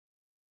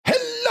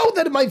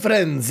Hello there, my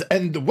friends,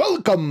 and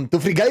welcome to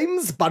Free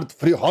Games part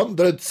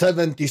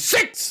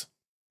 376!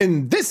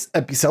 In this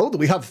episode,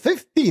 we have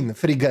 15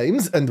 free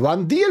games and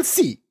 1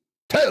 DLC.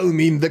 Tell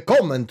me in the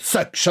comment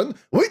section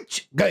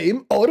which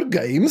game or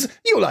games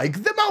you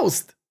like the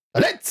most.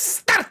 Let's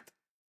start!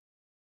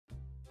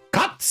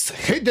 Cats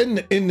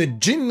hidden in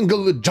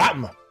Jingle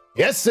Jam.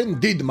 Yes,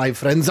 indeed, my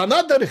friends,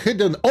 another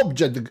hidden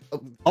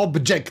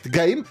object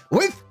game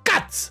with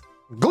cats.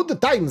 Good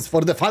times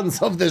for the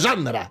fans of the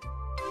genre.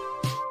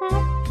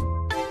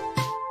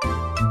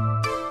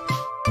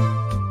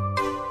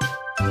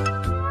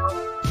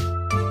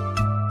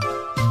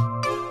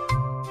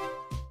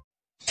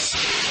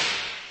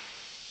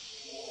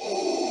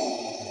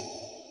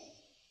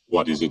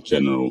 What is it,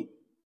 General?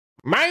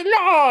 My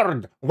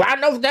lord,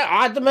 one of the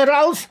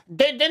admirals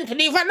didn't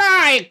leave a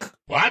like.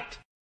 What?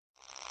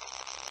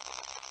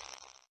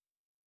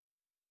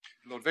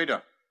 Lord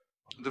Vader,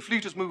 the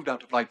fleet has moved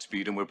out of light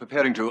speed and we're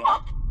preparing to...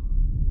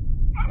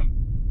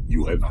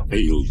 You have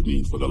failed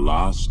me for the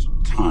last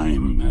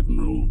time,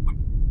 Admiral.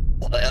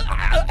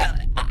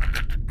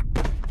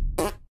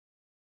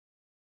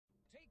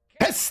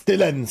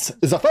 Pestilence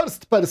is a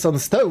first-person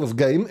stealth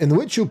game in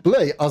which you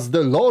play as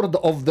the Lord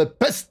of the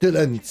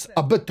Pestilence,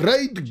 a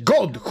betrayed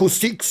god who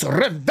seeks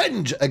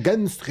revenge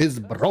against his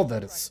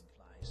brothers.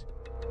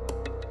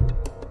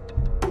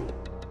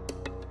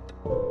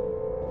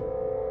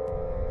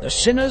 The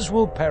sinners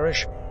will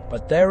perish,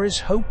 but there is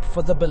hope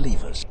for the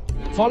believers.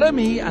 Follow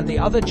me and the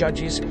other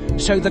judges,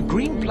 so the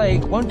green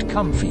plague won't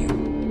come for you.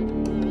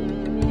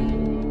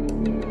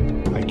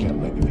 I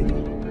can't let you in.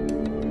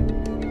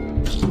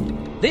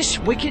 This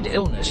wicked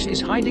illness is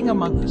hiding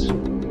among us.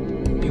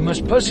 You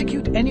must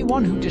persecute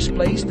anyone who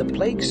displays the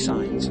plague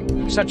signs,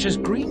 such as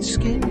green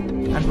skin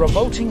and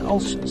revolting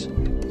ulcers,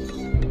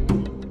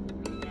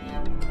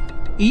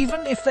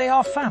 even if they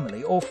are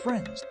family or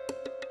friends.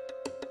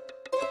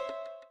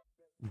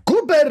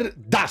 Goober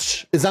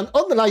Dash is an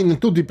online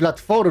 2D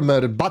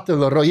platformer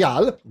battle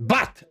royale,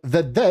 but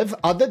the dev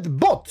added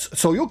bots,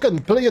 so you can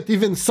play it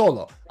even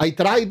solo. I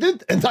tried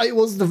it and I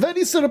was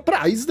very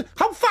surprised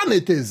how fun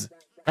it is.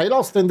 I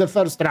lost in the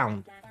first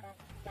round.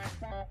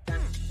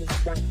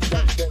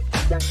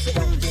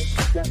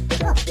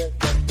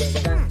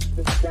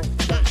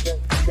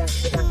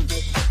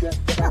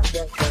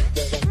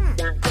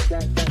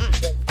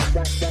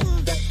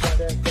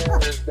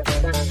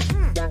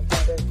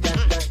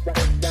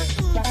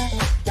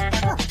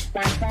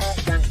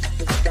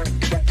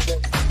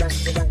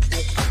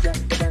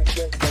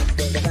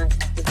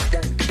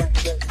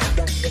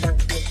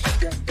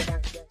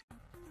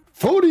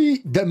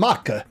 Furi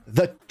Demake,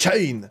 the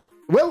Chain.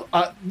 Well,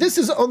 this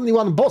is only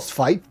one boss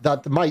fight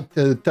that might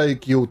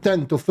take you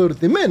 10 to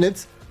 30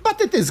 minutes,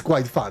 but it is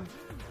quite fun.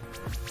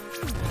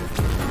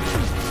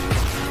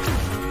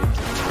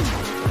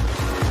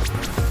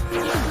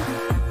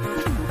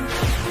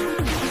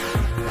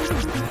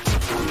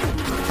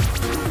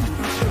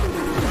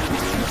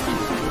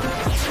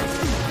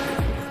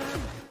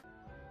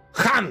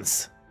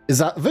 Hans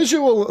is a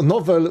visual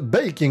novel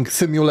baking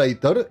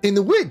simulator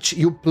in which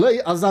you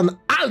play as an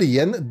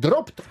alien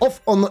dropped off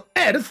on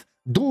Earth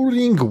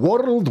during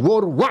World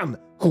War I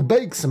who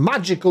bakes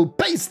magical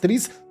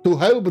pastries to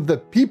help the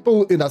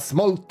people in a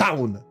small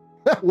town.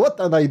 What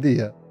an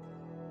idea!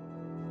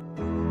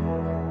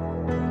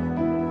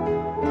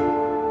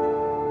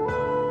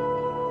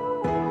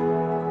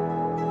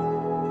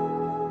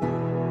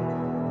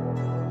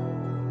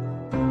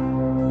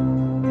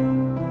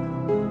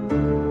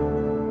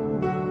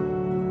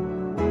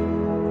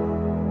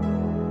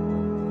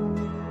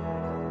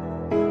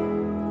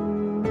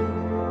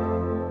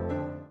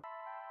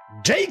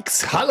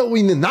 Jake's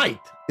Halloween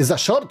Night is a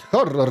short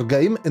horror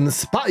game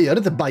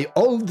inspired by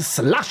old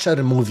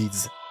slasher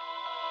movies.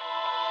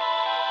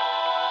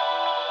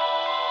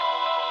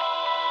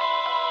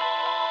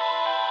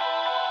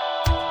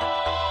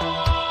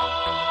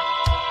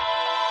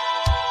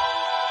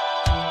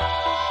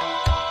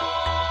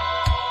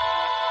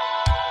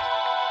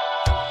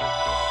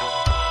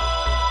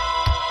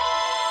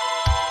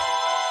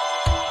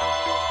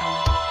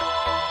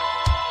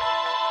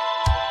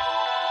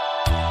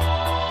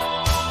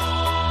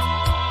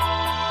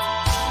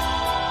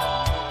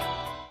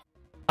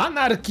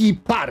 Anarchy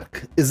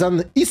Park is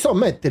an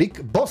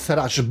isometric boss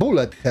rush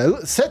bullet hell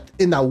set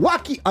in a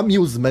wacky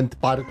amusement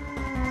park.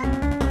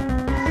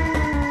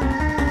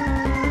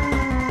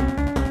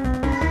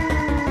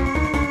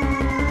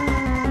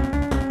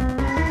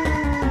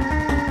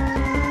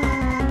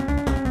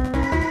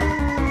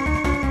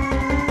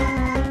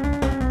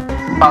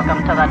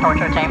 Welcome to the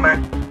torture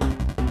chamber.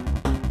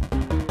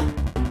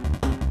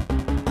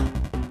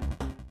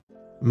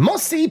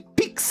 Mossy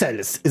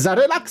Pixels is a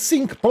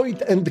relaxing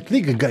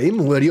point-and-click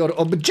game where your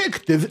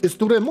objective is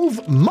to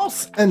remove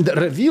moss and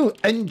reveal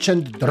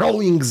ancient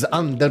drawings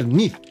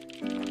underneath.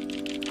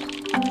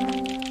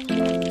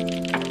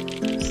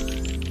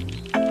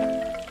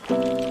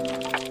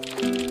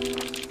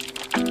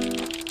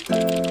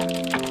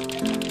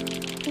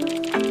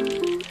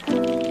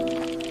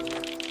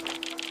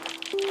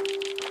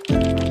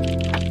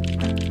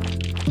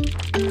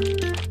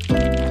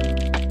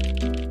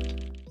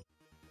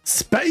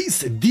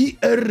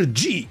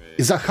 SpaceDRG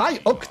is a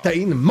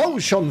high-octane,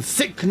 motion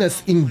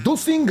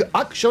sickness-inducing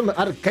action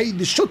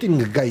arcade shooting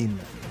game.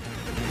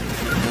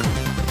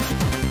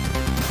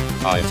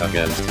 Fight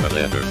against the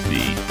letter V,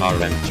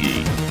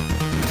 RNG.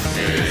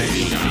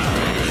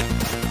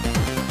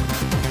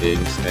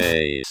 In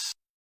space.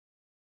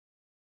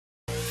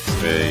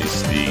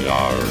 SpaceDRG.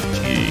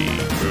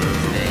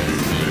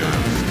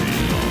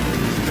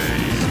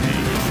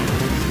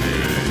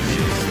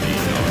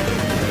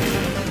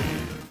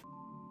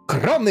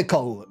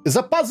 Chronical is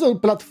a puzzle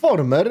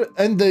platformer,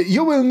 and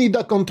you will need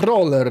a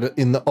controller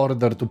in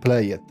order to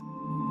play it.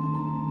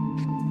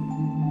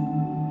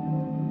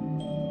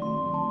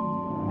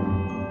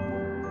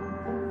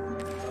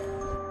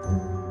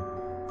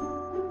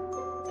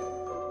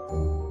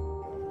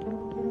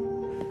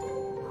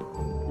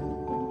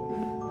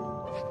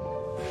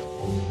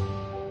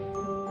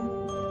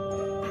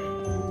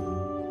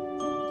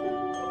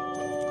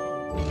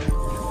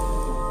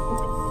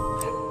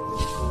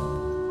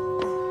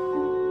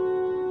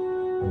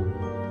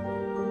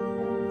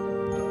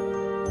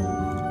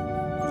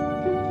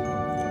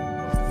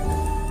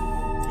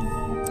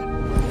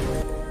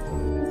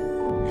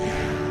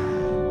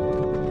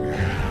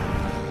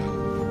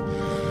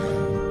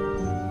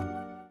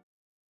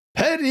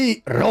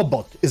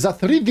 ParryRobot is a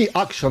 3D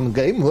action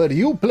game where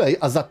you play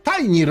as a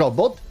tiny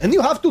robot and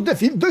you have to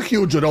defeat the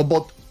huge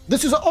robot.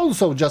 This is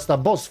also just a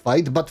boss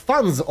fight, but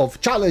fans of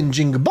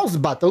challenging boss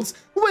battles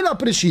will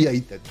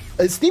appreciate it.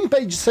 A Steam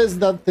page says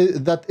that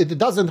it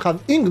doesn't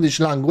have English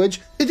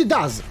language. It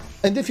does.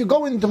 And if you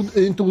go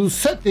into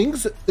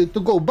settings to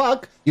go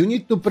back, you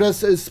need to press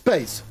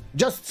space.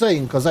 Just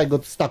saying, because I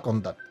got stuck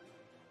on that.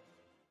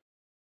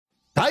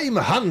 Time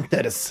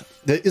Hunters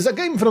is a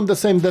game from the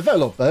same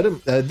developer.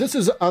 This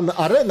is an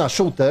arena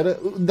shooter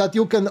that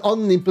you can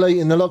only play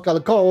in a local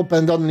co-op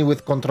and only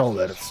with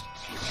controllers.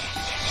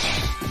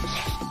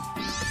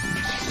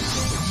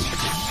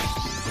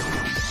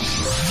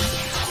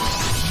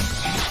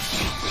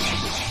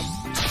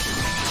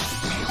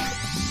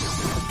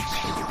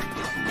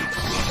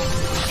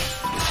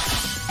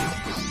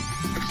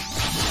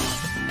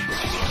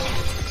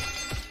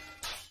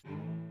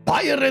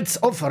 Pirates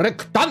of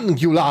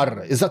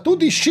Rectangular is a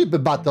 2D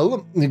ship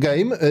battle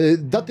game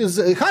that is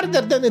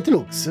harder than it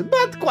looks,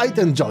 but quite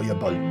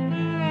enjoyable.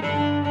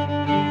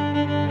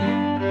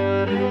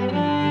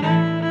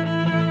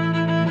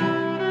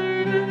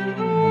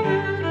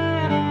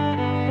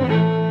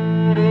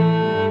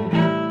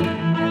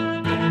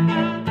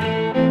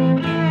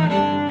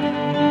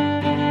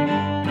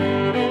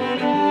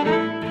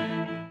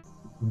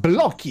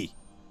 BLOKI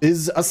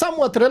is a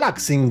somewhat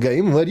relaxing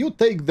game where you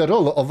take the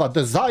role of a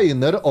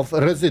designer of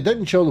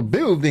residential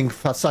building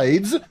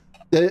facades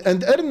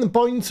and earn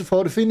points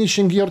for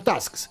finishing your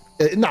tasks.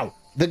 Now,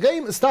 the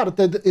game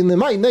started in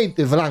my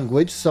native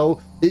language,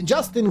 so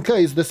just in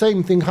case the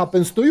same thing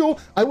happens to you,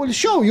 I will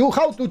show you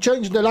how to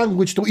change the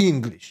language to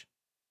English.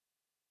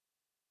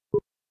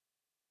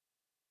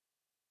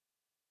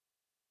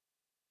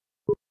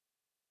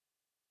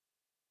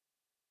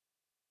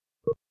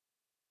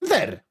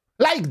 There,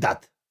 like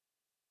that.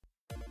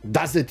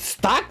 Does It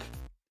Stack?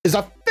 Is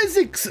a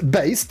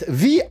physics-based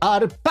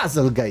VR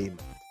puzzle game.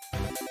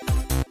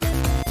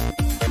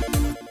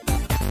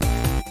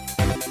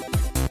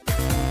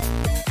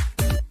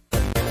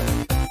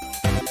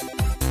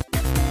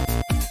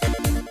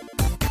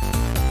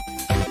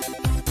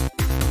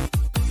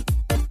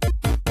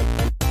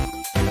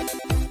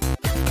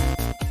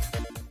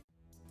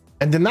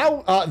 And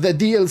now the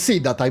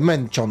DLC that I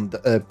mentioned,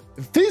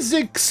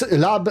 Physics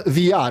Lab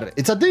VR.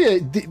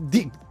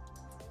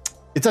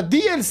 It's a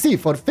DLC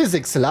for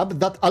Physics Lab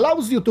that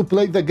allows you to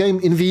play the game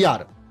in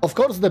VR. Of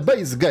course, the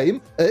base game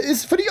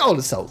is free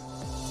also.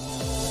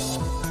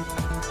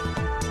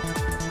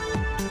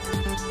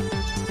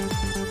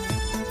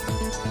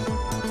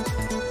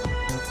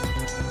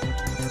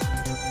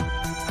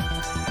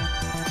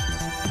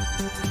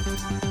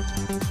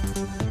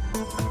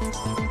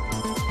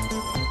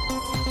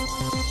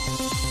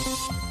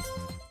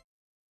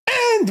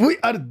 And we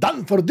are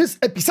done for this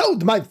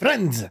episode, my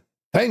friends.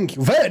 Thank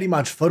you very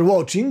much for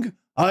watching.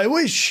 I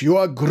wish you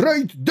a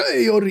great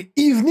day or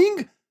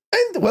evening,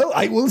 and well,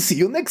 I will see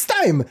you next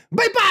time.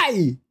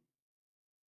 Bye-bye!